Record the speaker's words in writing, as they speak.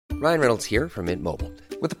Ryan Reynolds here from Mint Mobile.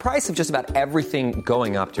 With the price of just about everything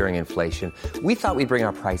going up during inflation, we thought we'd bring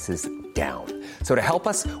our prices down. So to help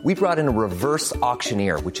us, we brought in a reverse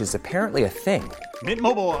auctioneer, which is apparently a thing. Mint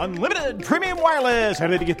Mobile Unlimited Premium Wireless. How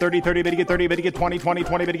to get 30, 30, bit to get 30, bit to get 20, 20,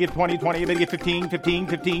 20, bit to get 20, 20, bit to get 15, 15,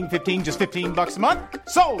 15, 15, just $15 a month?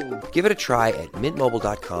 Sold! Give it a try at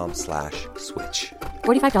mintmobile.com/switch.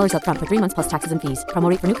 $45 up front for 3 months plus taxes and fees. Promo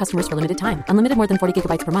rate for new customers for limited time. Unlimited more than 40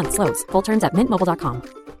 gigabytes per month. Slows full terms at mintmobile.com.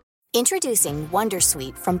 Introducing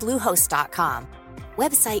Wondersuite from Bluehost.com.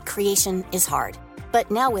 Website creation is hard, but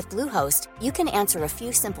now with Bluehost, you can answer a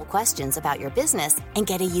few simple questions about your business and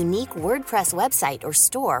get a unique WordPress website or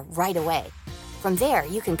store right away. From there,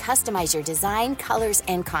 you can customize your design, colors,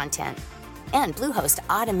 and content. And Bluehost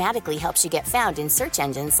automatically helps you get found in search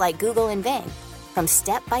engines like Google and Bing. From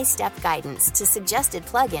step-by-step guidance to suggested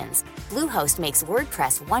plugins, Bluehost makes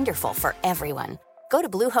WordPress wonderful for everyone. Go to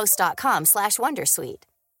bluehost.com/wondersuite.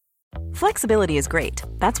 Flexibility is great.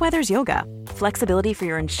 That's why there's yoga. Flexibility for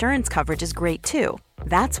your insurance coverage is great too.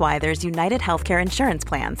 That's why there's United Healthcare Insurance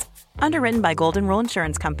Plans. Underwritten by Golden Rule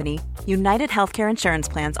Insurance Company, United Healthcare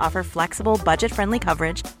Insurance Plans offer flexible, budget-friendly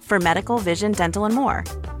coverage for medical, vision, dental, and more.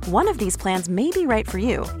 One of these plans may be right for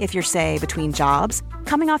you if you're, say, between jobs,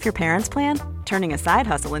 coming off your parents' plan, turning a side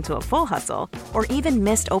hustle into a full hustle, or even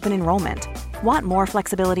missed open enrollment. Want more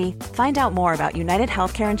flexibility? Find out more about United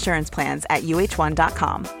Healthcare Insurance Plans at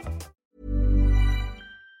uh1.com.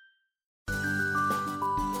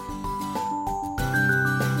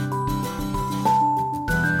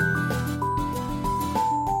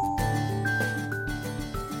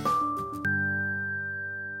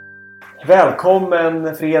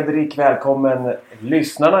 Välkommen Fredrik, välkommen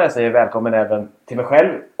lyssnarna. Jag säger välkommen även till mig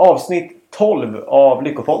själv. Avsnitt 12 av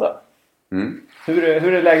Lyckopodden.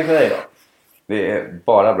 Hur är läget med dig då? Det är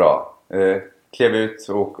bara bra. Klev ut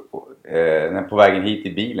och på vägen hit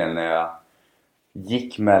i bilen när jag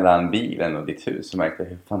gick mellan bilen och ditt hus så märkte jag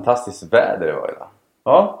hur fantastiskt väder det var idag.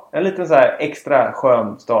 Ja, en liten så här extra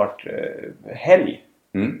skön start helg.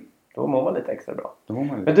 Då mår man lite extra bra.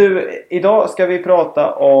 Men du, idag ska vi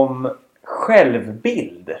prata om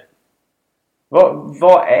självbild.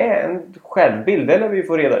 Vad är en självbild? Det lär vi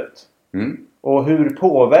få reda ut. Och hur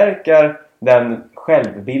påverkar den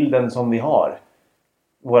självbilden som vi har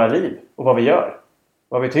våra liv och vad vi gör?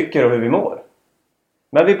 Vad vi tycker och hur vi mår.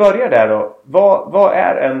 Men vi börjar där då.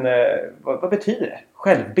 Vad betyder det?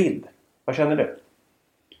 Självbild. Vad känner du?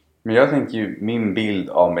 Men jag tänker ju min bild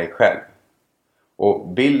av mig själv. Och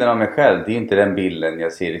bilden av mig själv, det är inte den bilden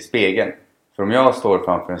jag ser i spegeln. För om jag står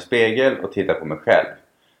framför en spegel och tittar på mig själv,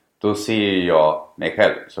 då ser jag mig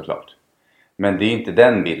själv såklart. Men det är inte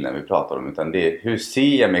den bilden vi pratar om, utan det är hur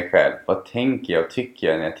ser jag mig själv? Vad tänker jag och tycker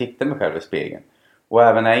jag när jag tittar mig själv i spegeln? Och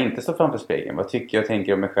även när jag inte står framför spegeln, vad tycker jag och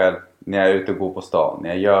tänker om mig själv när jag är ute och går på stan, när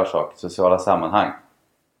jag gör saker i sociala sammanhang?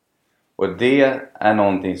 Och det är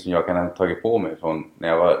någonting som jag kan ha tagit på mig från när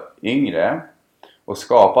jag var yngre och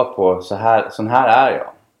skapat på sån här är jag.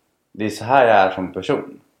 Det är så här jag är som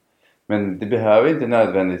person. Men det behöver inte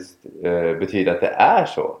nödvändigtvis betyda att det är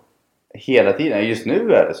så hela tiden. Just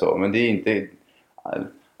nu är det så, men det är inte,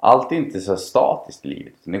 allt är inte så statiskt i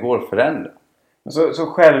livet. Det går att förändra. Så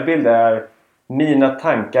självbild är mina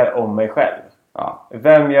tankar om mig själv. Ja.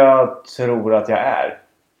 Vem jag tror att jag är.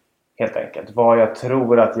 Helt enkelt. Vad jag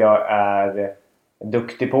tror att jag är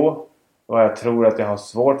duktig på. Vad jag tror att jag har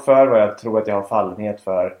svårt för. Vad jag tror att jag har fallenhet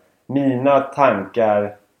för. Mina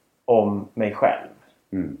tankar om mig själv.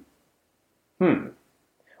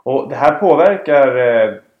 Och det här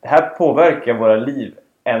påverkar våra liv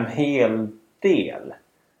en hel del.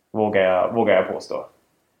 Vågar jag påstå.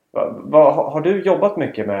 Har du jobbat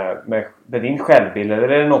mycket med din självbild? Eller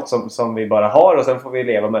är det något som vi bara har och sen får vi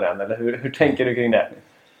leva med den? Eller hur tänker du kring det?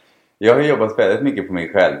 Jag har jobbat väldigt mycket på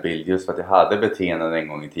min självbild just för att jag hade beteenden en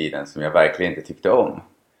gång i tiden som jag verkligen inte tyckte om.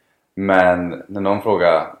 Men när någon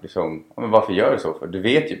frågar liksom, men varför gör du så för? Du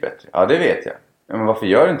vet ju bättre. Ja, det vet jag. Men varför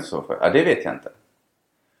gör du inte så för? Ja, det vet jag inte.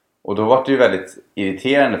 Och då var det ju väldigt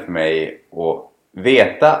irriterande för mig att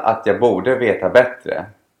veta att jag borde veta bättre.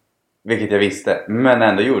 Vilket jag visste. Men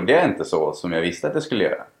ändå gjorde jag inte så som jag visste att jag skulle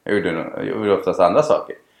göra. Jag gjorde oftast andra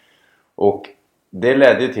saker. Och det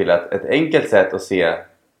ledde ju till att ett enkelt sätt att se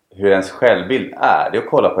hur ens självbild är, det är att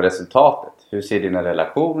kolla på resultatet. Hur ser dina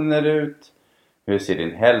relationer ut? Hur ser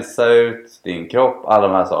din hälsa ut? Din kropp? Alla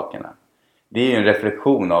de här sakerna. Det är ju en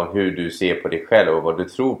reflektion av hur du ser på dig själv och vad du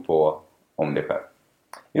tror på om dig själv.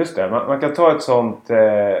 Just det, man kan ta ett sånt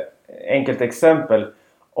enkelt exempel.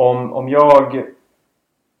 Om jag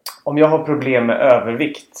har problem med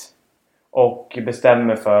övervikt och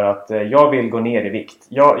bestämmer för att jag vill gå ner i vikt.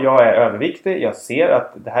 Jag är överviktig, jag ser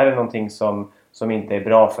att det här är någonting som som inte är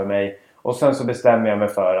bra för mig. Och sen så bestämmer jag mig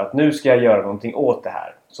för att nu ska jag göra någonting åt det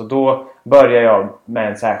här. Så då börjar jag med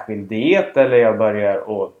en särskild diet, eller jag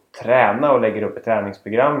börjar att träna och lägger upp ett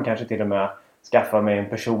träningsprogram. Kanske till och med skaffa mig en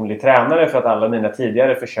personlig tränare, för att alla mina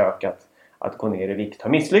tidigare försök att gå ner i vikt har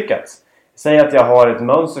misslyckats. Säg att jag har ett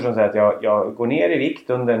mönster som säger att jag går ner i vikt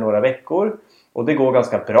under några veckor. Och det går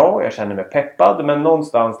ganska bra, jag känner mig peppad. Men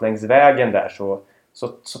någonstans längs vägen där så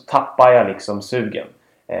tappar jag liksom sugen.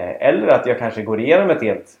 Eller att jag kanske går igenom ett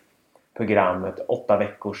helt program, ett 8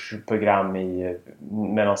 veckors program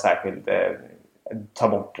med någon särskild ta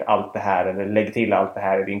bort allt det här eller lägg till allt det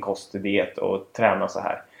här i din kostdiet och träna så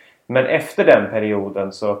här. Men efter den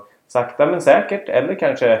perioden så sakta men säkert, eller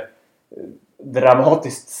kanske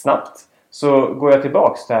dramatiskt snabbt, så går jag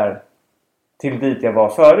tillbaks till dit jag var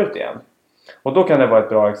förut igen. Och då kan det vara ett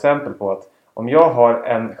bra exempel på att om jag har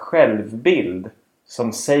en självbild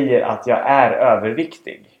som säger att jag är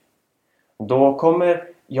överviktig, då kommer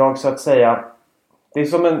jag så att säga, det är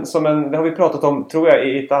som en det har vi pratat om tror jag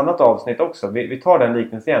i ett annat avsnitt också. Vi tar den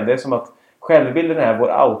liknelsen igen. Det är som att självbilden är vår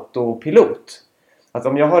autopilot. Att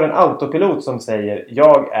om jag har en autopilot som säger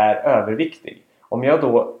jag är överviktig. Om jag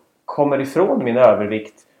då kommer ifrån min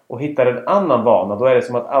övervikt och hittar en annan vana, då är det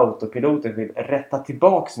som att autopiloten vill rätta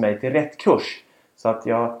tillbaks mig till rätt kurs. Så att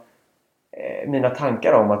mina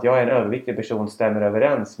tankar om att jag är en överviktig person stämmer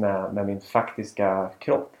överens med min faktiska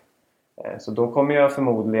kropp. Så då kommer jag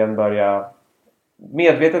förmodligen börja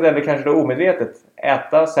medvetet eller kanske då omedvetet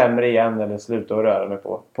äta sämre igen eller sluta att röra mig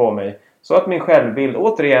på mig. Så att min självbild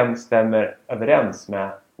återigen stämmer överens med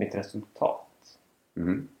mitt resultat.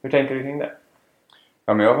 Mm. Hur tänker du kring det?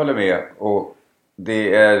 Ja, men jag håller med. Och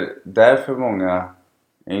det är därför många,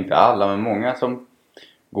 inte alla men många som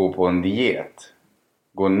går på en diet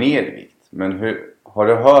går ner i vikt. Men har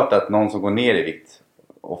du hört att någon som går ner i vikt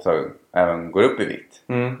ofta även går upp i vikt?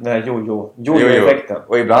 Det här jojo-effekten.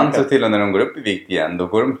 Och ibland så till och när de går upp i vikt igen, då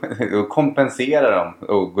kompenserar de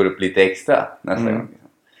och går upp lite extra nästa gång.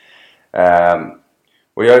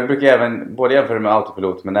 Och jag brukar även både jämföra med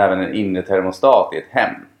autopilot men även en inre termostat i ett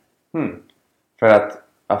hem. För att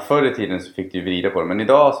förr i tiden så fick du ju vrida på det, men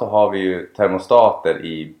idag så har vi ju termostater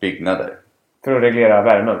i byggnader. För att reglera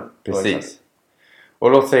värmen. Precis.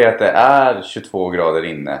 Och låt säga att det är 22 grader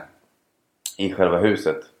inne i själva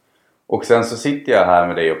huset. Och sen så sitter jag här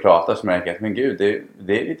med dig och pratar, så märker jag att men gud,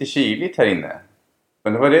 det är lite kyligt här inne.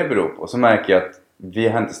 Men vad det beror på. Och så märker jag att vi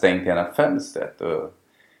har inte stängt hela fönstret. Och,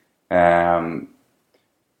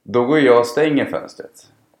 då går jag och stänger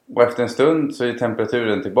fönstret. Och efter en stund så är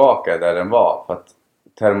temperaturen tillbaka där den var. För att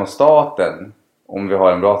termostaten, om vi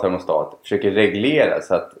har en bra termostat, försöker reglera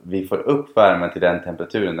så att vi får upp värmen till den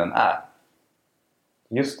temperaturen den är.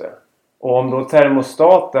 Just det. Och om då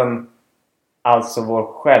termostaten, alltså vår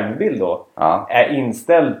självbild då, är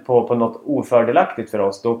inställd på något ofördelaktigt för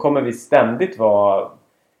oss, då kommer vi ständigt vara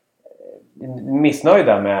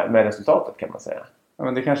missnöjda med resultatet, kan man säga. Ja,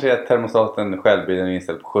 men det kanske är att termostaten självbilden är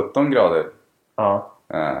inställd på 17 grader. Ja.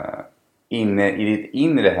 Inne i ditt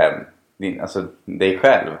inre hem, alltså dig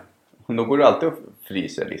själv. Då går du alltid och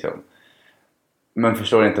fryser liksom. Men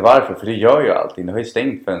förstår inte varför, för det gör ju allting. Du har ju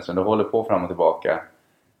stängt fönstren, du håller på fram och tillbaka.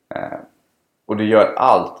 Och du gör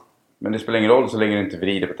allt. Men det spelar ingen roll så länge du inte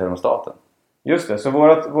vrider på termostaten. Just det, så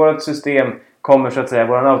vårt system kommer så att säga,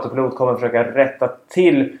 vår autopilot kommer försöka rätta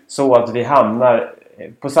till så att vi hamnar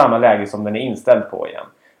på samma läge som den är inställd på igen.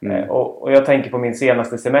 Och jag tänker på min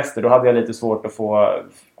senaste semester, då hade jag lite svårt att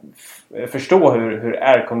förstå hur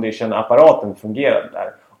aircondition-apparaten fungerade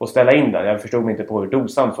där. Och ställa in den, jag förstod inte på hur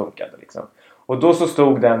dosan funkade liksom. Och då så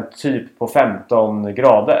stod den typ på 15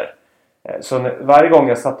 grader. Så varje gång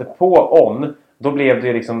jag satte på on, då blev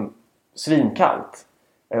det liksom svinkallt.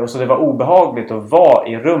 Och så det var obehagligt att vara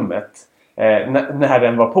i rummet när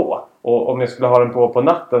den var på. Och om jag skulle ha den på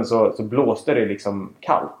natten så blåste det liksom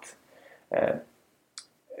kallt.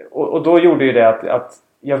 Och då gjorde ju det att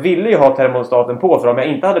jag ville ju ha termostaten på. För om jag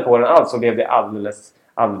inte hade på den alls så blev det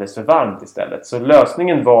alldeles för varmt istället. Så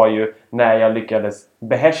lösningen var ju när jag lyckades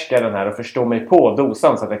behärska den här och förstå mig på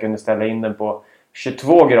dosan så att jag kunde ställa in den på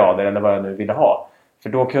 22 grader eller vad jag nu ville ha. För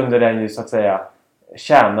då kunde den ju så att säga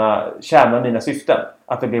tjäna mina syften.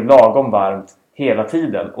 Att det blev lagom varmt hela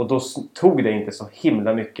tiden. Och då tog det inte så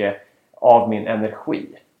himla mycket av min energi.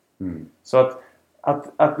 Så att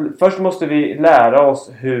först måste vi lära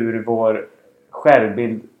oss hur vad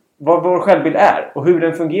vår självbild är. Och hur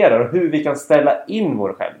den fungerar. Och hur vi kan ställa in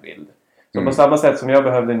vår självbild. Så på samma sätt som jag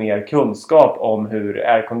behövde mer kunskap om hur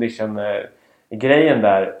aircondition-grejen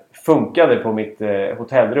där funkade på mitt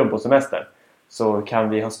hotellrum på semester. Så kan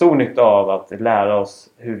vi ha stor nytta av att lära oss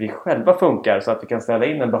hur vi själva funkar så att vi kan ställa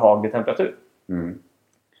in en behaglig temperatur.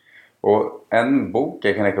 Och en bok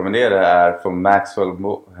jag kan rekommendera är från Maxwell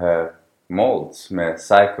Maltz med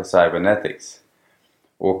Psycho-Cybernetics.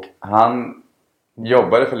 Och han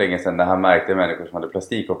jobbade för länge sedan när han märkte människor som hade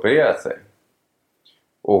plastikopererat sig.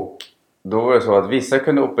 Och då var det så att vissa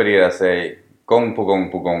kunde operera sig gång på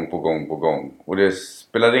gång. Och det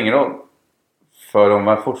spelade ingen roll. För de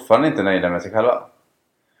var fortfarande inte nöjda med sig själva.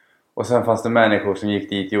 Och sen fanns det människor som gick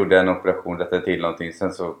dit, gjorde en operation, rättade till någonting.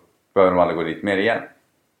 Sen så började de aldrig gå dit mer igen.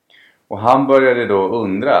 Och han började då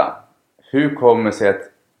undra. Hur kommer det sig att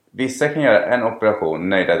vissa kan göra en operation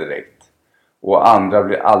nöjda direkt. Och andra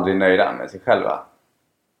blir aldrig nöjda med sig själva.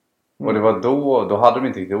 Och det var då hade de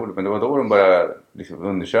inte riktigt ordet. Men det var då de började liksom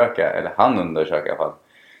undersöka. Eller han undersöka i alla fall.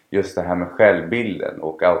 Just det här med självbilden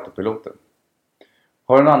och autopiloten.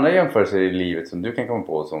 Har du några andra jämförelser i livet som du kan komma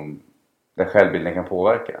på som där självbilden kan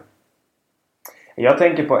påverka? Jag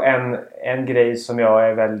tänker på en grej som jag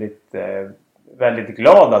är väldigt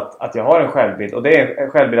glad att jag har en självbild. Och det är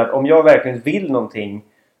en självbild att om jag verkligen vill någonting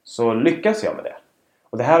så lyckas jag med det.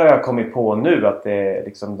 Och det här har jag kommit på nu att det är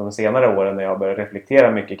liksom de senare åren när jag börjar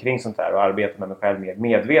reflektera mycket kring sånt här och arbeta med mig själv mer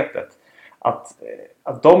medvetet.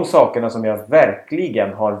 Att de sakerna som jag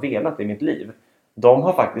verkligen har velat i mitt liv, de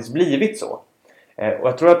har faktiskt blivit så. Och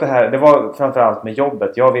jag tror att det var framförallt med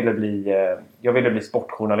jobbet. Jag ville bli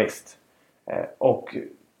sportjournalist. Och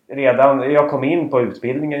redan jag kom in på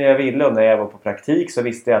utbildningen jag ville och när jag var på praktik så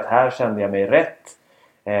visste jag att här kände jag mig rätt.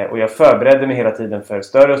 Och jag förberedde mig hela tiden för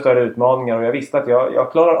större och större utmaningar och jag visste att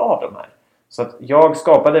jag klarar av de här. Så att jag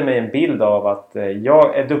skapade mig en bild av att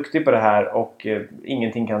jag är duktig på det här och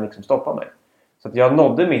ingenting kan liksom stoppa mig. Så att jag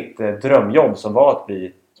nådde mitt drömjobb som var att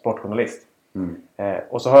bli sportjournalist.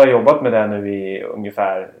 Och så har jag jobbat med det nu i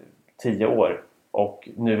ungefär 10 år och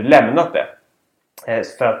nu lämnat det.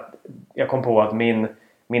 För att jag kom på att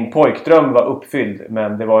min pojkdröm var uppfylld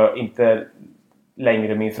men det var inte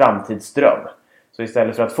längre min framtidsdröm. Så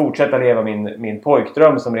istället för att fortsätta leva min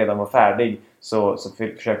pojkdröm som redan var färdig så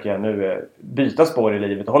försöker jag nu byta spår i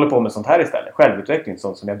livet och håller på med sånt här istället. Självutveckling,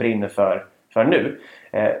 sånt som jag brinner för nu.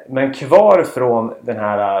 Men kvar från den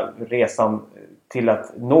här resan till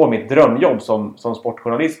att nå mitt drömjobb som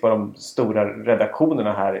sportjournalist på de stora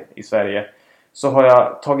redaktionerna här i Sverige så har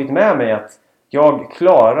jag tagit med mig att jag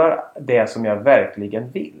klarar det som jag verkligen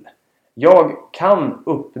vill. Jag kan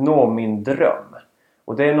uppnå min dröm.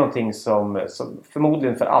 Och det är någonting som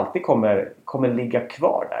förmodligen för alltid kommer ligga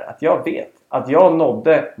kvar där. Att jag vet att jag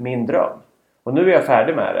nådde min dröm. Och nu är jag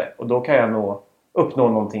färdig med det. Och då kan jag uppnå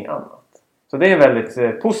någonting annat. Så det är en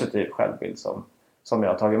väldigt positiv självbild som jag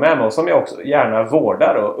har tagit med mig. Och som jag också gärna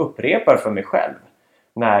vårdar och upprepar för mig själv.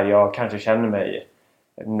 När jag kanske känner mig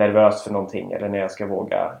nervös för någonting. Eller när jag ska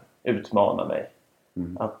våga utmana mig.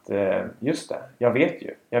 Att just det, jag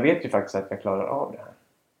vet ju faktiskt att jag klarar av det här.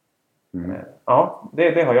 Ja,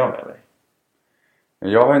 det har jag med mig.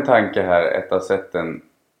 Jag har en tanke här, ett av sätten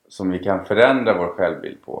som vi kan förändra vår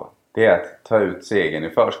självbild på. Det är att ta ut segern i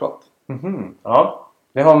förskott. Ja,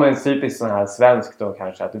 det har man en typisk sån här svensk då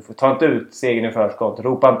kanske. Att du får ta inte ut segern i förskott.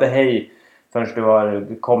 Ropa inte hej förrän du har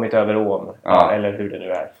kommit över ån. Ja. Eller hur det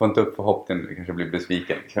nu är. Få inte upp förhoppningen, du kanske blir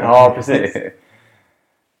besviken. Ja, precis.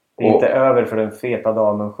 Det är inte över för den feta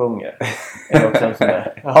damen sjunger. Är det också en sån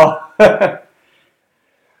där? Ja.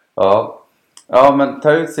 Ja, men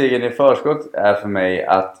ta ut segern i förskott är för mig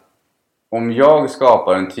att om jag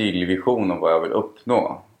skapar en tydlig vision om vad jag vill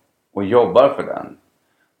uppnå och jobbar för den,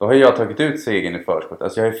 då har jag tagit ut segern i förskott.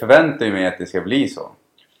 Alltså jag förväntar mig att det ska bli så.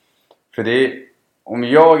 För om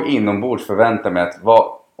jag inombords förväntar mig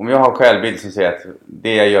om jag har självbild som säger att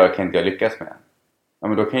det jag gör kan inte jag lyckas med. Ja,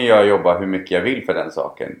 men då kan jag jobba hur mycket jag vill för den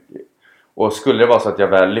saken. Och skulle det vara så att jag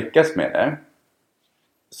väl lyckas med det,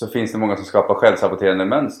 så finns det många som skapar självsaboterande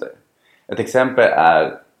mönster. Ett exempel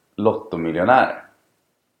är lottomiljonärer.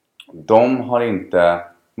 De har inte,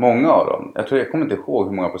 många av dem, jag kommer inte ihåg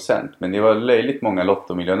hur många procent, men det var löjligt många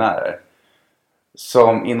lottomiljonärer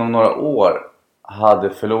som inom några år hade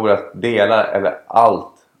förlorat delar eller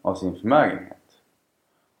allt av sin förmögenhet.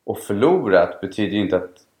 Och förlorat betyder ju inte att...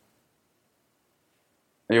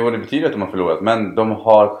 Jo, det betyder att de har förlorat. Men de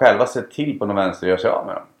har själva sett till på någon vänster och gör sig av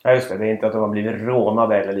med dem. Ja, just det. Det är inte att de har blivit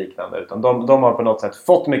rånade eller liknande. Utan de har på något sätt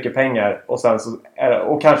fått mycket pengar.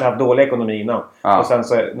 Och kanske haft dålig ekonomi innan. Ja. Och sen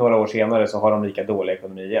så några år senare så har de lika dålig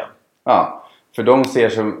ekonomi igen. Ja, för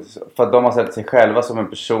de har sett sig själva som en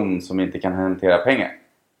person som inte kan hantera pengar.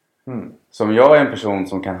 Så om jag är en person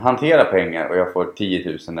som kan hantera pengar och jag får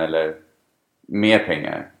 10 000 eller mer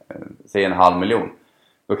pengar, säg 500 000,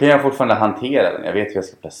 då kan jag fortfarande hantera den. Jag vet hur jag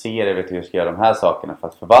ska placera, jag vet hur jag ska göra de här sakerna för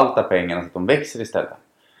att förvalta pengarna så att de växer istället.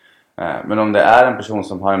 Men om det är en person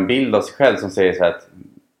som har en bild av sig själv som säger så här att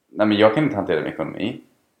nej, men jag kan inte hantera min ekonomi,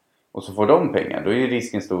 och så får de pengar, då är ju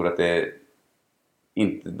risken stor att det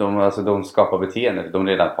inte, de skapar beteenden, de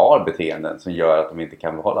redan har beteenden som gör att de inte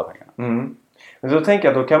kan behålla pengarna. Men då tänker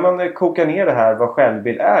jag, då kan man koka ner det här vad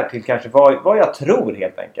självbild är till kanske vad jag tror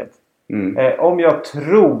helt enkelt. Om jag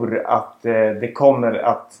tror att det kommer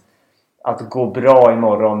att gå bra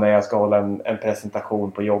imorgon när jag ska hålla en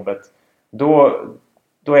presentation på jobbet.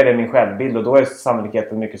 Då är det min självbild och då är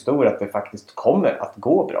sannolikheten mycket stor att det faktiskt kommer att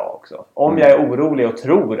gå bra också. Om jag är orolig och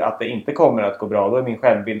tror att det inte kommer att gå bra, då är min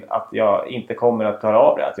självbild att jag inte kommer att klara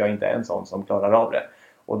av det. Att jag inte är en sån som klarar av det.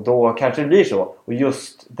 Och då kanske det blir så. Och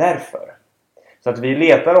just därför. Så att vi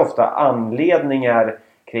letar ofta anledningar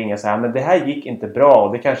kring att säga, men det här gick inte bra.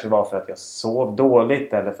 Och det kanske var för att jag sov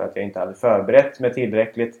dåligt eller för att jag inte hade förberett mig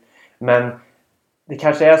tillräckligt. Men det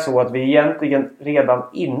kanske är så att vi egentligen redan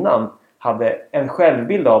innan hade en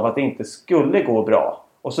självbild av att det inte skulle gå bra.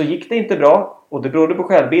 Och så gick det inte bra. Och det berodde på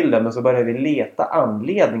självbilden. Men så började vi leta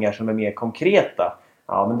anledningar som är mer konkreta.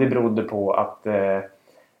 Ja, men det berodde på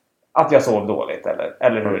att jag sov dåligt.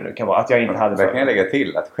 Eller hur det nu kan vara. Att jag inte hade Där kan jag lägga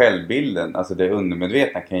till att självbilden, alltså det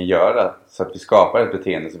undermedvetna, kan göra så att vi skapar ett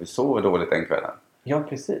beteende så vi sover dåligt den kvällen. Ja,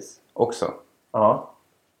 precis. Också. Ja.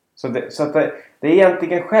 Så det är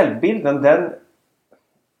egentligen självbilden,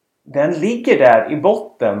 den ligger där i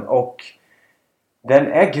botten och den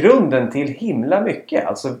är grunden till himla mycket.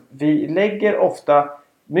 Alltså vi lägger ofta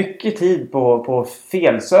mycket tid på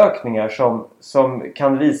felsökningar som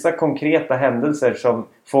kan visa konkreta händelser som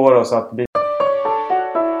får oss att bli...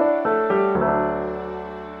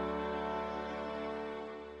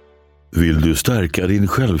 Vill du stärka din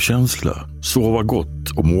självkänsla, sova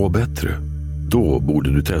gott och må bättre? Då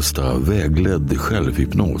borde du testa vägledd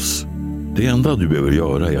självhypnos. Det enda du behöver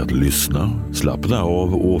göra är att lyssna, slappna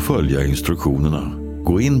av och följa instruktionerna.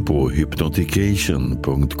 Gå in på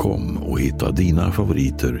hypnotication.com och hitta dina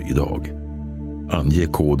favoriter idag. Ange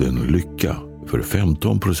koden LYCKA för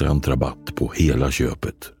 15% rabatt på hela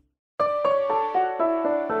köpet.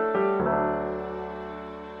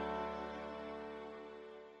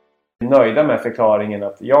 Nöjda med förklaringen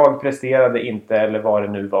att jag presterade inte eller vad det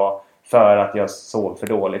nu var för att jag sov för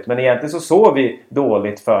dåligt. Men egentligen så sov vi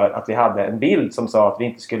dåligt för att vi hade en bild som sa att vi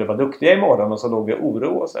inte skulle vara duktiga imorgon och så låg vi och oroade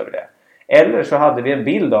oss över det. Eller så hade vi en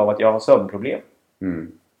bild av att jag har sömnproblem.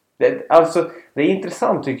 Det är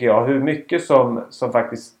intressant tycker jag hur mycket som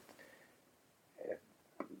faktiskt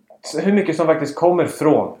kommer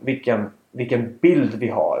från vilken bild vi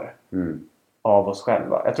har av oss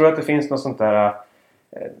själva. Jag tror att det finns något sånt där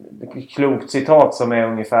klokt citat som är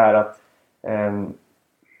ungefär att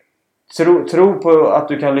tro på att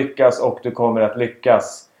du kan lyckas och du kommer att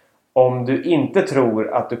lyckas. Om du inte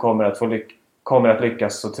tror att du kommer att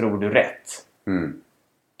lyckas så tror du rätt.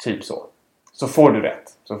 Typ så. Så får du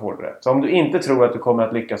rätt. Så om du inte tror att du kommer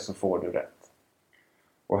att lyckas så får du rätt.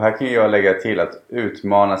 Och här kan jag lägga till att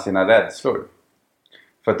utmana sina rädslor.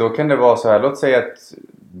 För att då kan det vara så här, låt säga att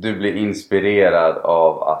du blir inspirerad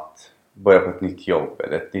av att börja på ett nytt jobb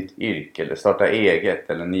eller ett nytt yrke eller starta eget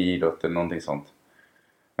eller ny idrott eller någonting sånt.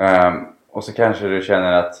 Och så kanske du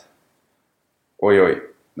känner att oj,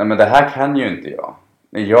 nej men det här kan ju inte jag.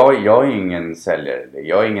 Jag är ingen säljare, eller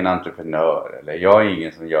jag är ingen entreprenör eller jag är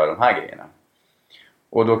ingen som gör de här grejerna.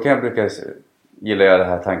 Och då kan jag gilla det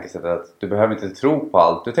här tankesättet att du behöver inte tro på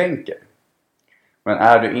allt du tänker. Men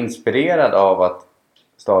är du inspirerad av att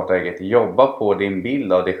starta eget, jobba på din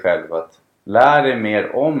bild av dig själv, att lära dig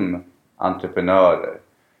mer om entreprenörer,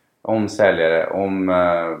 om säljare, om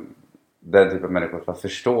den typen av människor för att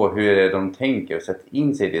förstå hur det är de tänker och sätta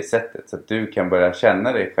in sig i det sättet så att du kan börja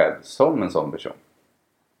känna dig själv som en sån person.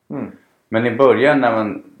 Men i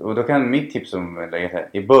början och då kan mitt tips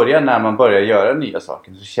i början när man börjar göra nya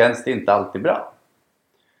saker så känns det inte alltid bra.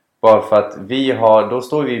 Bara för att då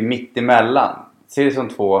står vi mitt emellan. Se det som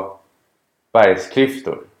två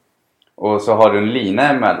bergsklyftor. Och så har du en lina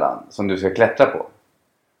emellan som du ska klättra på.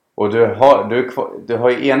 Och du har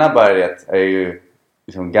ju ena berget är ju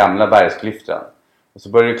liksom gamla bergsklyftan. Och så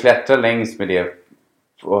börjar du klättra längs med det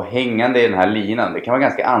och hängande i den här linan. Det kan vara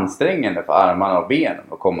ganska ansträngande för armarna och benen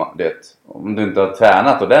att komma dit. Om du inte har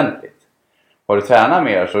tränat ordentligt. Har du tränat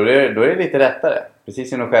mer så då är det lite lättare.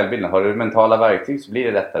 Precis inom självbilden. Har du mentala verktyg så blir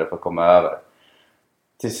det lättare för att komma över.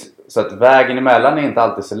 Så att vägen emellan är inte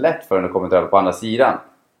alltid så lätt förrän du kommer över på andra sidan.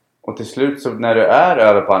 Och till slut så när du är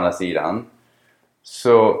över på andra sidan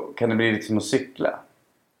så kan det bli lite som att cykla.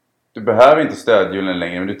 Du behöver inte stödhjulen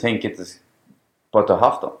längre men du tänker inte på att du har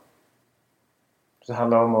haft dem. Så det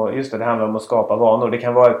handlar om att skapa vanor. Det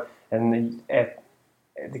kan vara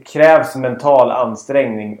det krävs mental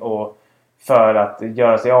ansträngning för att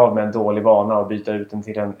göra sig av med en dålig vana och byta ut den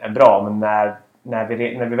till en bra. Men när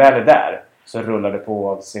vi väl är där så rullar det på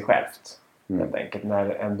av sig självt. Helt enkelt. När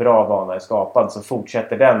en bra vana är skapad så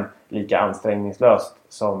fortsätter den lika ansträngningslöst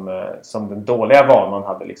som den dåliga vanan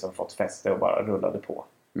hade liksom fått fäste och bara rullade på.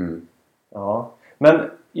 Ja.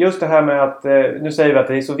 Men just det här med att nu säger vi att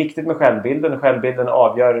det är så viktigt med självbilden. Självbilden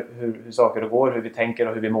avgör hur saker går, hur vi tänker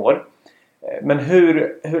och hur vi mår. Men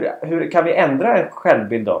hur kan vi ändra en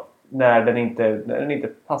självbild då när den inte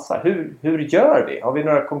passar? Hur gör vi? Har vi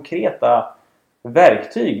några konkreta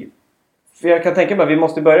verktyg? För jag kan tänka mig att vi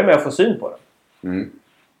måste börja med att få syn på den.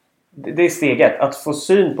 Det är steg 1. Att få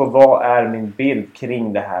syn på vad är min bild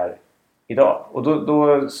kring det här idag. Och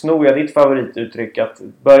då snor jag ditt favorituttryck att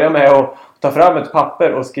börja med att ta fram ett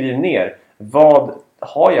papper och skriva ner. Vad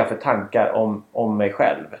har jag för tankar om mig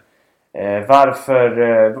själv?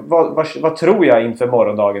 Vad tror jag inför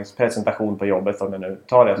morgondagens presentation på jobbet, om jag nu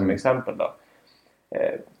tar det som exempel då?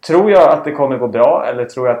 Tror jag att det kommer gå bra eller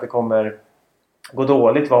tror jag att det kommer gå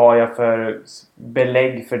dåligt? Vad har jag för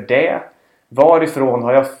belägg för det? Varifrån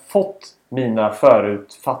har jag fått mina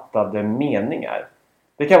förutfattade meningar?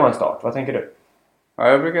 Det kan vara en start. Vad tänker du? Ja,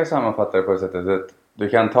 jag brukar sammanfatta det på det sättet att du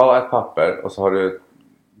kan ta ett papper och så har du,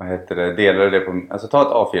 delar det på, alltså ta ett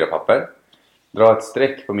A4-papper. Dra ett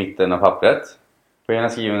streck på mitten av pappret. På ena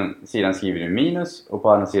sidan skriver du minus och på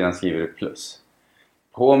andra sidan skriver du plus.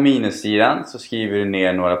 På minussidan så skriver du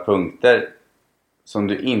ner några punkter som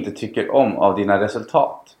du inte tycker om av dina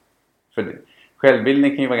resultat. För självbilden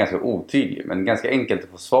kan ju vara ganska otydlig, men ganska enkelt att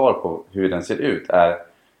få svar på hur den ser ut är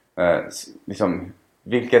liksom,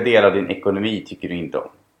 vilka delar av din ekonomi tycker du inte om?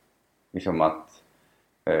 Liksom att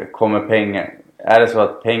kommer pengar, är det så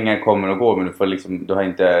att pengar kommer och går men du får liksom, du har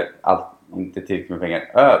inte tillräckligt med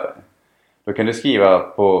pengar över, då kan du skriva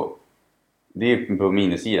på, det är på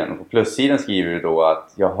minussidan, och på plussidan skriver du då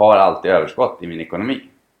att jag har alltid överskott i min ekonomi.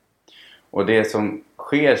 Och det som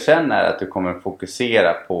sker sen är att du kommer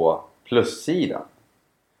fokusera på plussidan.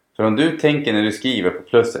 För om du tänker när du skriver på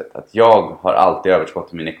plusset att jag har alltid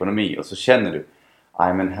överskott i min ekonomi, och så känner du,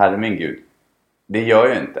 nej men herre min gud, det gör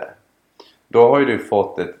jag inte. Då har ju du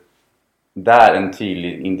fått en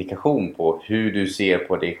tydlig indikation på hur du ser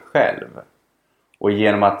på dig själv. Och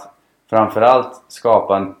genom att framförallt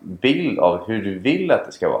skapa en bild av hur du vill att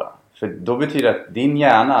det ska vara. För då betyder det att din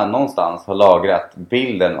hjärna någonstans har lagrat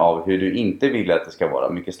bilden av hur du inte vill att det ska vara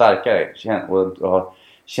mycket starkare. Och har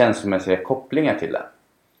känslomässiga kopplingar till det.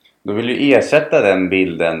 Då vill du ersätta den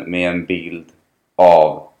bilden med en bild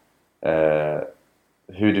av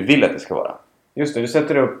hur du vill att det ska vara. Just det, du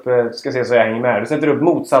sätter upp, ska se så jag hänger med här. Du sätter upp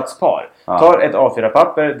motsatspar. Tar ett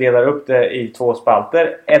A4-papper, delar upp det i 2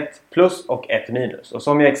 spalter. Ett plus och ett minus. Och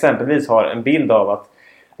som jag exempelvis har en bild av att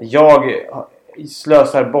jag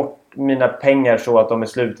slösar bort mina pengar så att de är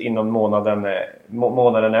slut innan månaden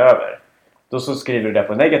är över. Då så skriver du det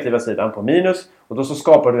på negativa sidan, på minus. Och då så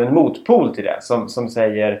skapar du en motpol till det som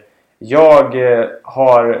säger jag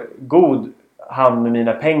har god hand med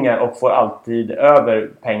mina pengar och får alltid över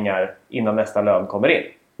pengar innan nästa lön kommer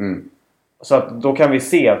in. Så att då kan vi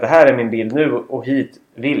se att det här är min bild nu och hit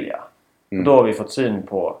vill jag. Då har vi fått syn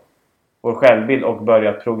på vår självbild och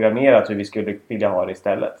börjat programmera hur vi skulle vilja ha det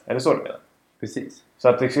istället. Är det så du menar? Precis. Så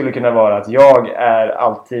att det skulle kunna vara att jag är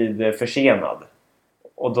alltid försenad.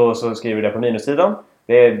 Och då så skriver du det på minussidan.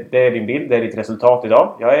 Det är din bild, det är ditt resultat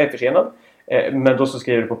idag. Jag är försenad. Men då så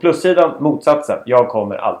skriver du på plussidan motsatsen. Jag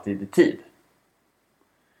kommer alltid i tid.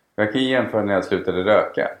 Jag kan jämföra när jag slutade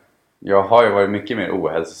röka. Jag har ju varit mycket mer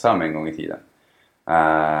ohälsosam en gång i tiden.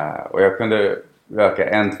 Och jag kunde röka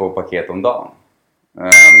 1-2 paket om dagen.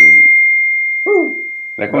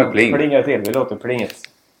 Det kommer ett pling. Plingar till, vi låter plinget.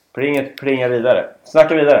 Plinget plingar vidare.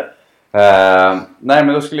 Snacka vidare. Nej,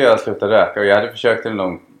 men då skulle jag sluta röka. Och jag hade försökt en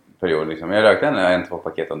lång period. Liksom. Jag rökte 1-2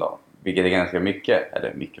 paket om dagen. Vilket är ganska mycket.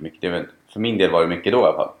 Eller mycket. Det är väl, för min del var det mycket då i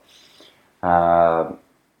alla fall.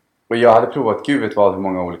 Och jag hade provat gud vet vad hur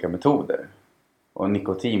många olika metoder. Och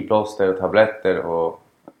nikotinplåster och tabletter och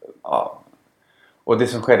ja. Och det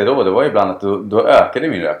som skedde då, det var ibland att då ökade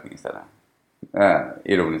min rökning istället.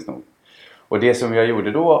 Ironiskt nog. Och det som jag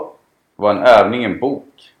gjorde då var en övning, en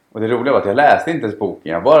bok. Och det roliga var att jag läste inte ens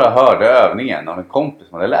boken. Jag bara hörde övningen av en kompis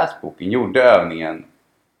som hade läst boken. Gjorde övningen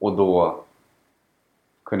och då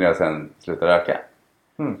kunde jag sen sluta röka.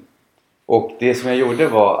 Och det som jag gjorde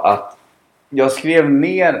var att jag skrev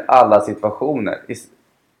ner alla situationer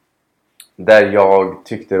där jag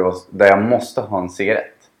tyckte det var, där jag måste ha en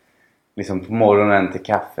cigarett. Liksom på morgonen till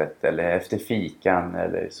kaffet eller efter fikan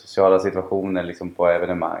eller sociala situationer liksom på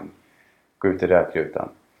evenemang. Gå ut i rökrutan.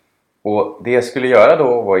 Och det jag skulle göra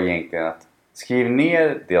då var egentligen att skriva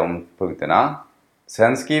ner de punkterna.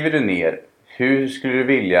 Sen skriver du ner hur skulle du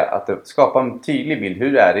vilja att skapa en tydlig bild.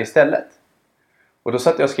 Hur är det istället? Och då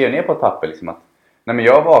satt jag och skrev ner på ett papper liksom att nej, men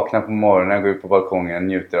jag vaknar på morgonen, går ut på balkongen,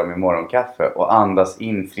 njuter av min morgonkaffe och andas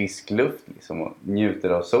in frisk luft liksom, och njuter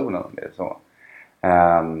av solen. Och det, så.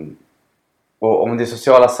 Och om det är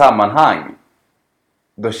sociala sammanhang,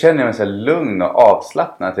 då känner jag mig så här lugn och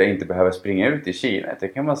avslappnad att jag inte behöver springa ut i kylan.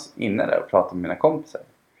 Jag kan vara inne där och prata med mina kompisar.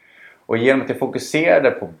 Och genom att jag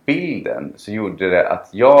fokuserade på bilden så gjorde det att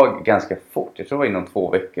jag ganska fort, jag tror det var inom 2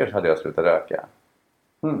 veckor så hade jag slutat röka.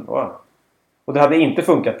 Wow. Och det hade inte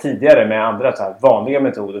funkat tidigare med andra så här vanliga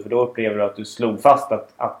metoder, för då upplever du att du slog fast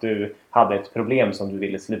att du hade ett problem som du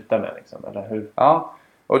ville sluta med liksom, eller hur? Ja,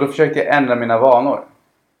 och då försökte jag ändra mina vanor.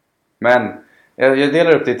 Men jag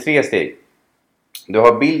delar upp det i 3 steg. Du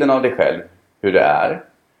har bilden av dig själv, hur det är.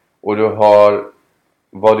 Och du har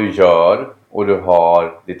vad du gör och du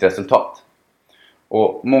har ditt resultat.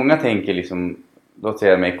 Och många tänker liksom, låt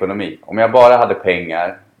säga med ekonomi. Om jag bara hade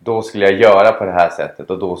pengar, då skulle jag göra på det här sättet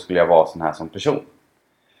och då skulle jag vara sån här som person.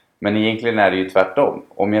 Men egentligen är det ju tvärtom.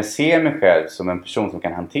 Om jag ser mig själv som en person som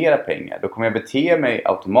kan hantera pengar, då kommer jag bete mig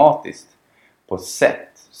automatiskt på ett sätt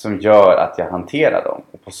som gör att jag hanterar dem.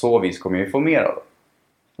 Och på så vis kommer jag ju få mer av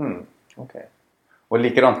dem. Okay. Och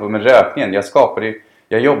likadant med rökningen.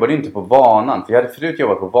 Jag jobbade inte på vanan. För jag hade förut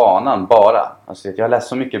jobbat på vanan bara. Alltså jag har läst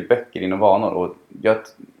så mycket böcker inom vanor. Och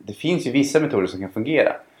det finns ju vissa metoder som kan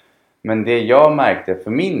fungera. Men det jag märkte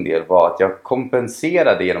för min del var att jag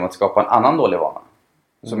kompenserade genom att skapa en annan dålig vana.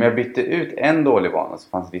 Så om jag bytte ut en dålig vana så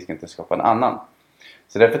fanns det risken att skapa en annan.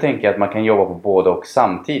 Så därför tänker jag att man kan jobba på båda och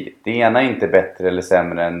samtidigt. Det ena är inte bättre eller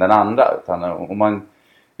sämre än den andra. Utan om man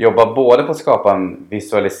jobbar både på att skapa en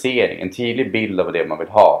visualisering, en tydlig bild av det man vill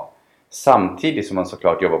ha. Samtidigt som man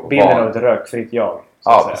såklart jobbar på bilden av ett rökfritt jag.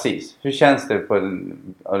 Ja, precis. Hur känns det på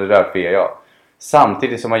det rökfria jag?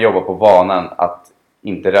 Samtidigt som man jobbar på vanan att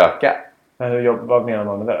inte röka. Men vad menar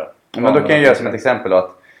man med det då? Men då kan jag göra som ett exempel då,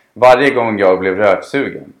 att varje gång jag blev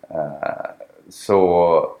röksugen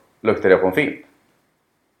så luktade jag på en film.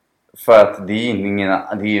 För att det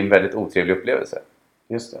är en väldigt otrevlig upplevelse.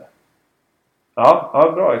 Just det.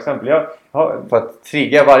 Ja, bra exempel. För att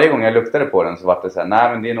trigga varje gång jag luktade på den så var det så här,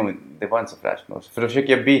 nej men det var inte så fräscht. För då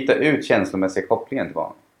försöker jag byta ut känslomässiga kopplingen till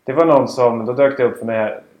vanan. Det var någon som, då dök det upp för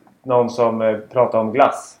mig, någon som pratade om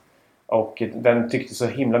glass. Och den tyckte så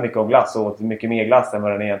himla mycket om glass och åt mycket mer glass än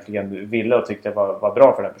vad den egentligen ville och tyckte var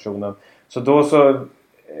bra för den personen. Så då så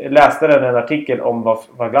läste den en artikel om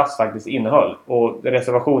vad glass faktiskt innehöll. Och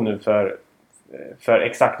reservation nu för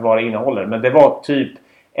exakt vad det innehåller. Men det var typ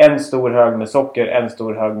en stor hög med socker, en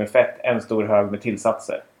stor hög med fett, en stor hög med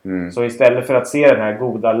tillsatser. Så istället för att se den här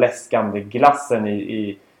goda läskande glassen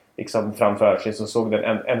i liksom framför sig så såg den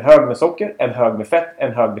en hög med socker, en hög med fett,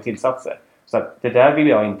 en hög med tillsatser. Så att det där vill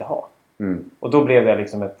jag inte ha. Och då blev det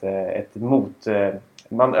liksom ett mot...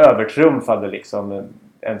 Man övertrumfade liksom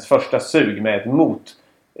ens första sug med ett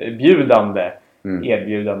motbjudande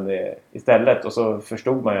erbjudande istället. Och så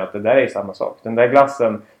förstod man ju att det där är samma sak. Den där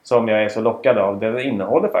glassen som jag är så lockad av, den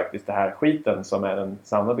innehåller faktiskt det här skiten som är den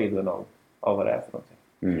sanna bilden av vad det är för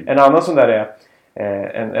någonting. En annan sån där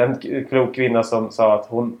är en klok kvinna som sa att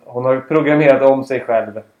hon har programmerat om sig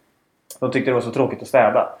själv. Hon tyckte det var så tråkigt att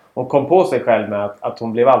städa. Hon kom på sig själv med att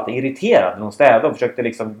hon blev alltid irriterad när hon städade. Och försökte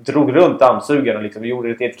liksom, drog runt dammsugaren och liksom gjorde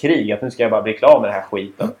det till ett krig. Att nu ska jag bara bli klar med den här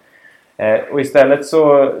skiten. Och istället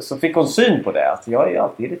så fick hon syn på det. Att jag är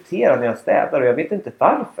alltid irriterad när jag städar och jag vet inte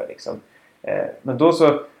varför. Liksom. Men då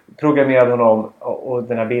så programmerade hon om och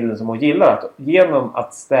den här bilden som hon gillar. Att genom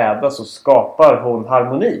att städa så skapar hon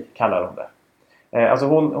harmoni, kallar hon det. Alltså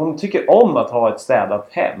hon tycker om att ha ett städat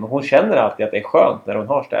hem. Hon känner alltid att det är skönt när hon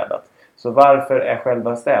har städat. Så varför är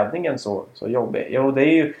själva städningen så jobbig? Jo, det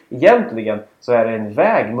är ju egentligen så är det en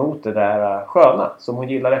väg mot det där sköna som hon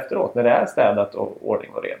gillar efteråt. När det är städat och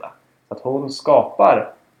ordning och reda. Så att hon skapar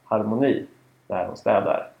harmoni när hon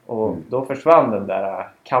städar. Och då försvann den där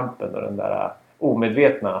kampen och den där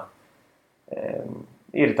omedvetna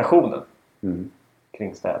irritationen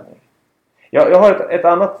kring städning. Jag har ett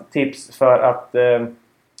annat tips för att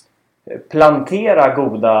plantera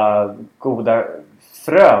goda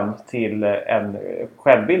frön till en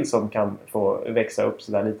självbild som kan få växa upp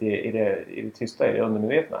så där lite i det tysta, i det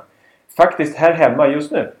undermedvetna. Faktiskt här hemma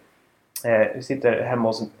just nu, vi sitter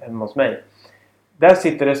hemma hos mig. Där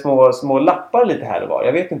sitter det små lappar lite här och var.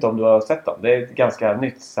 Jag vet inte om du har sett dem. Det är ganska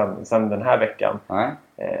nytt sen den här veckan.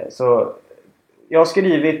 Så jag har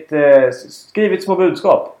skrivit små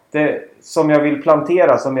budskap. Som jag vill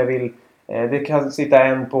plantera, som jag vill... Det kan sitta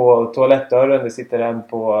en på toalettdörren, det sitter en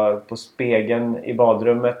på spegeln i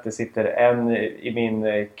badrummet, det sitter en i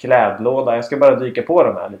min klädlåda. Jag ska bara dyka på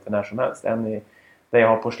de här lite när som helst. En där jag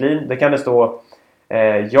har porslin. Det kan det stå: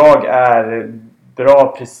 jag är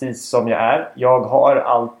bra precis som jag är. Jag har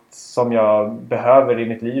allt som jag behöver i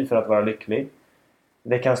mitt liv för att vara lycklig.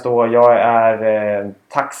 Det kan stå jag är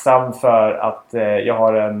tacksam för att jag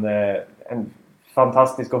har en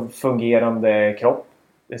fantastisk och fungerande kropp.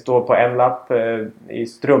 Det står på en lapp i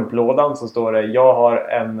strumplådan så står det jag har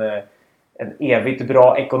en evigt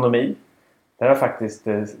bra ekonomi. Det har faktiskt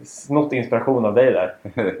snott inspiration av dig där.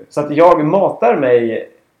 Så att jag matar mig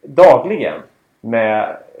dagligen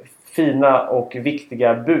med fina och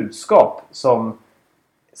viktiga budskap som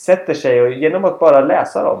sätter sig och genom att bara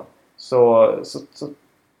läsa dem så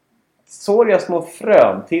sår jag små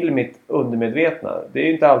frön till mitt undermedvetna. Det är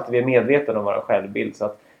ju inte alltid vi är medvetna om vår självbild. Så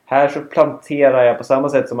att här så planterar jag på samma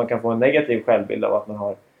sätt som man kan få en negativ självbild av att man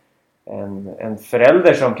har en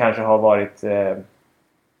förälder som kanske har varit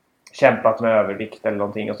kämpat med övervikt eller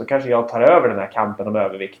någonting. Och så kanske jag tar över den här kampen om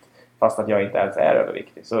övervikt fast att jag inte ens är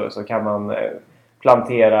överviktig. Så kan man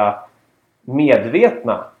plantera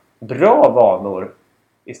medvetna, bra vanor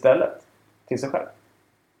istället till sig själv.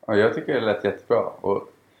 Ja, jag tycker det lät jättebra. Och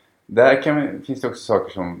där finns det också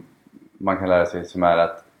saker som man kan lära sig som är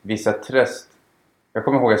att vissa tröst. Jag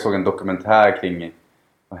kommer ihåg jag såg en dokumentär kring,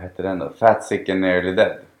 vad heter den då? Fat, Sick and Nearly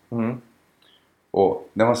Dead. Mm. Och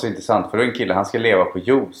den var så intressant för då en kille, han ska leva på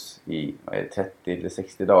juice i 30 eller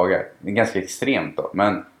 60 dagar. Det är ganska extremt då.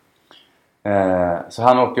 Men, så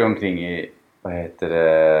han åker omkring i,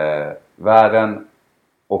 världen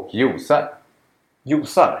och juicar.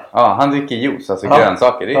 Juicar? Ja, han dricker juice, alltså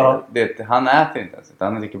grönsaker. Han äter inte ens,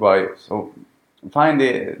 han dricker bara juice. Och fine,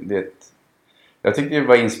 jag tyckte det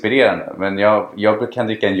var inspirerande. Men jag kan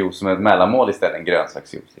dricka en juice som ett mellanmål istället, en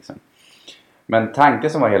grönsaksjuice liksom. Men tanken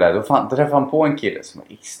som var hela, då träffade han på en kille som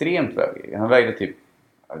var extremt överviktig. Han vägde typ,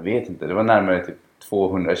 jag vet inte, det var närmare typ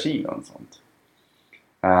 200 kilo och sånt.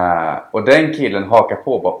 Och den killen hakar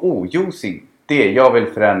på och bara, juicing, jag vill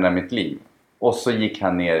förändra mitt liv. Och så gick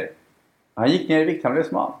han ner i vikt, han blev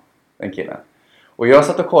smal, den killen. Och jag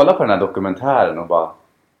satt och kollade på den här dokumentären och bara,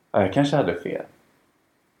 jag kanske hade fel.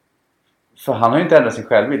 För han har ju inte ändrat sin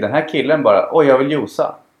självbild. Den här killen bara, jag vill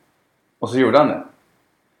juica. Och så gjorde han det.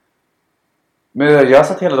 Men jag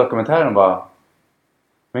satt hela dokumentären och bara,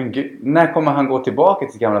 men gud, när kommer han gå tillbaka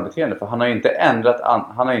till sitt gamla beteende? För han har ju inte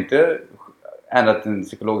ändrat en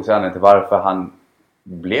psykologisk anledning till varför han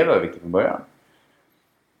blev överviktig från början.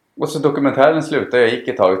 Och så dokumentären slutade, jag gick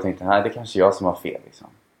ett tag och tänkte, nej, det är kanske jag som har fel liksom.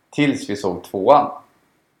 Tills vi såg 2:an.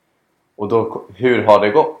 Och då, hur har det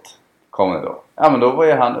gått? Kom det då. Ja, men då var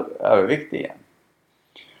ju han överviktig igen.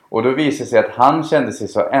 Och då visade det sig att han kände sig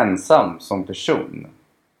så ensam som person.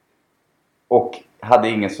 Och hade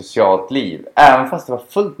inget socialt liv. Även fast det var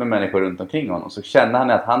fullt med människor runt omkring honom. Så kände han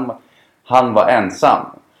att han var ensam.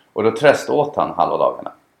 Och då tröst åt han halva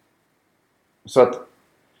dagarna. Så att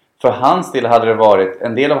för hans del hade det varit,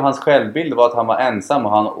 en del av hans självbild var att han var ensam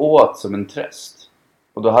och han åt som en tröst.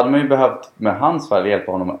 Och då hade man ju behövt med hans fall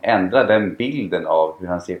hjälpa honom att ändra den bilden av hur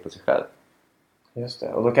han ser på sig själv. Just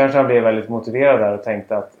det, och då kanske han blev väldigt motiverad där och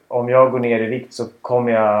tänkte att om jag går ner i vikt så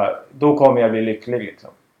kommer jag bli lycklig liksom.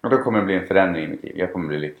 Och då kommer det bli en förändring i mitt liv, jag kommer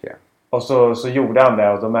bli lycklig. Och så gjorde han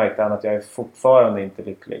det och då märkte han att jag är fortfarande inte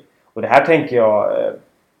lycklig. Och det här tänker jag,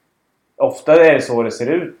 ofta är det så det ser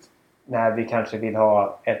ut. När vi kanske vill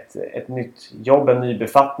ha ett nytt jobb, en ny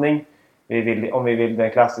befattning. Om vi vill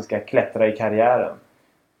den klassiska klättra i karriären.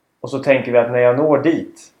 Och så tänker vi att när jag når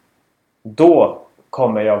dit, då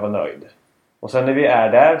kommer jag vara nöjd. Och sen när vi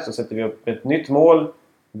är där så sätter vi upp ett nytt mål.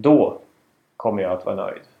 Då kommer jag att vara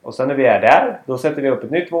nöjd. Och sen när vi är där, då sätter vi upp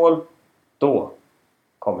ett nytt mål. Då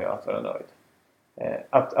kommer jag att vara nöjd.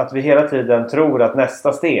 Att vi hela tiden tror att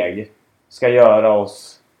nästa steg ska göra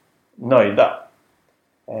oss nöjda.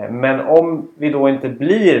 Men om vi då inte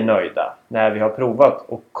blir nöjda när vi har provat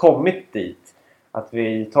och kommit dit, att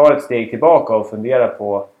vi tar ett steg tillbaka och funderar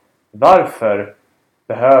på varför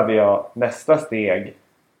behöver jag nästa steg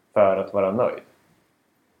för att vara nöjd?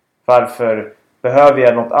 Varför behöver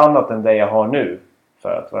jag något annat än det jag har nu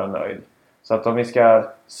för att vara nöjd? Så att om vi ska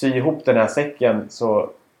sy ihop den här säcken, så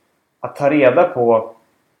att ta reda på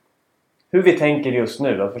hur vi tänker just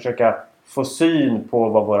nu, att försöka få syn på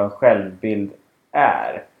vad vår självbild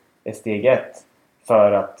är steg 1.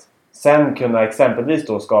 För att sen kunna exempelvis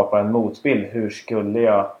då skapa en motbild. Hur skulle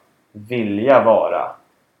jag vilja vara?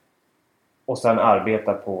 Och sen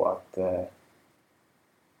arbeta på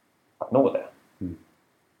att nå det. Mm.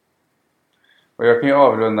 Och jag kan ju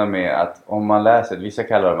avrunda med att om man läser, vissa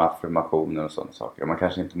kallar dem affirmationer och sådana saker. Och man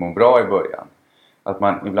kanske inte mår bra i början. Att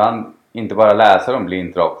man ibland inte bara läser dem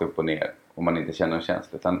blint rakt upp och ner. Om man inte känner någon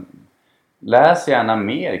känsla. Utan läs gärna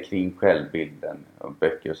mer kring självbilden och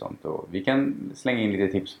böcker och sånt. Och vi kan slänga in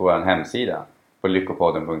lite tips på vår hemsida. på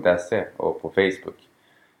lyckopodden.se och på Facebook.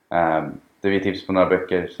 Där vi tips på några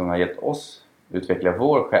böcker som har hjälpt oss utveckla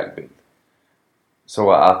vår självbild.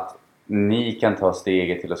 Så att ni kan ta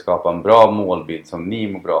steget till att skapa en bra målbild som ni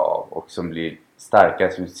mår bra av och som blir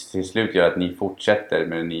starkare, som till slut gör att ni fortsätter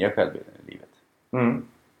med den nya självbilden i livet.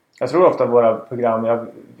 Jag tror ofta våra program, jag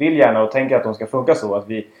vill gärna och tänker att de ska funka så att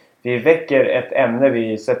vi väcker ett ämne,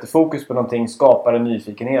 vi sätter fokus på någonting, skapar en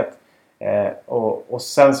nyfikenhet. Och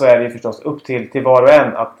sen så är det förstås upp till var och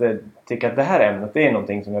en att tycka att det här ämnet, det är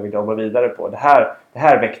någonting som jag vill jobba vidare på. Det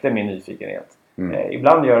här väckte min nyfikenhet.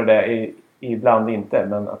 Ibland gör det, ibland inte,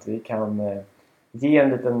 men att vi kan ge en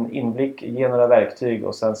liten inblick, ge några verktyg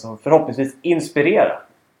och sen så förhoppningsvis inspirera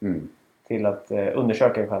till att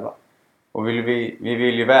undersöka er själva. Och vi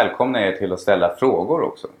vill ju välkomna er till att ställa frågor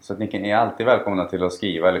också. Så att ni är alltid välkomna till att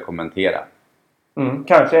skriva eller kommentera.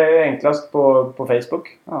 Kanske enklast på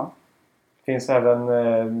Facebook. Ja. Finns även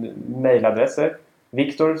mejladresser.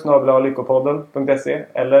 Viktor@lyckopodden.se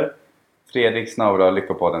eller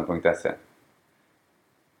Fredrik@lyckopodden.se.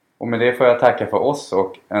 Och med det får jag tacka för oss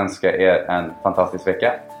och önska er en fantastisk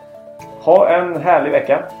vecka. Ha en härlig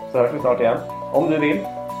vecka, så hörs vi snart igen. Om du vill.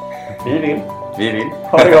 Vi vill. Vi vill.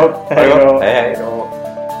 Ha det gott. Hej då. Hej då.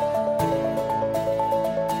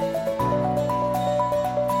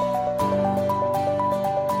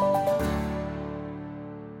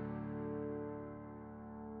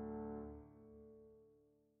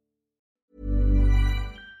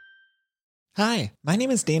 Hi, my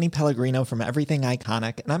name is Danny Pellegrino from Everything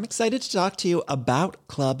Iconic, and I'm excited to talk to you about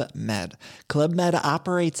Club Med. Club Med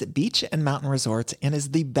operates beach and mountain resorts and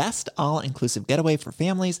is the best all-inclusive getaway for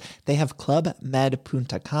families. They have Club Med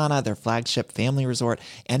Punta Cana, their flagship family resort,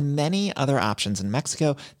 and many other options in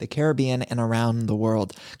Mexico, the Caribbean, and around the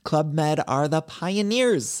world. Club Med are the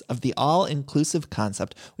pioneers of the all-inclusive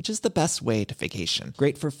concept, which is the best way to vacation.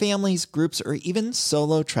 Great for families, groups, or even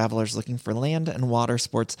solo travelers looking for land and water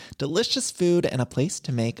sports, delicious food, and a place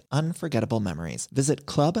to make unforgettable memories. Visit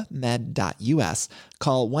clubmed.us,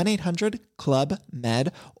 call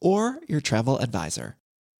 1-800-CLUB-MED, or your travel advisor.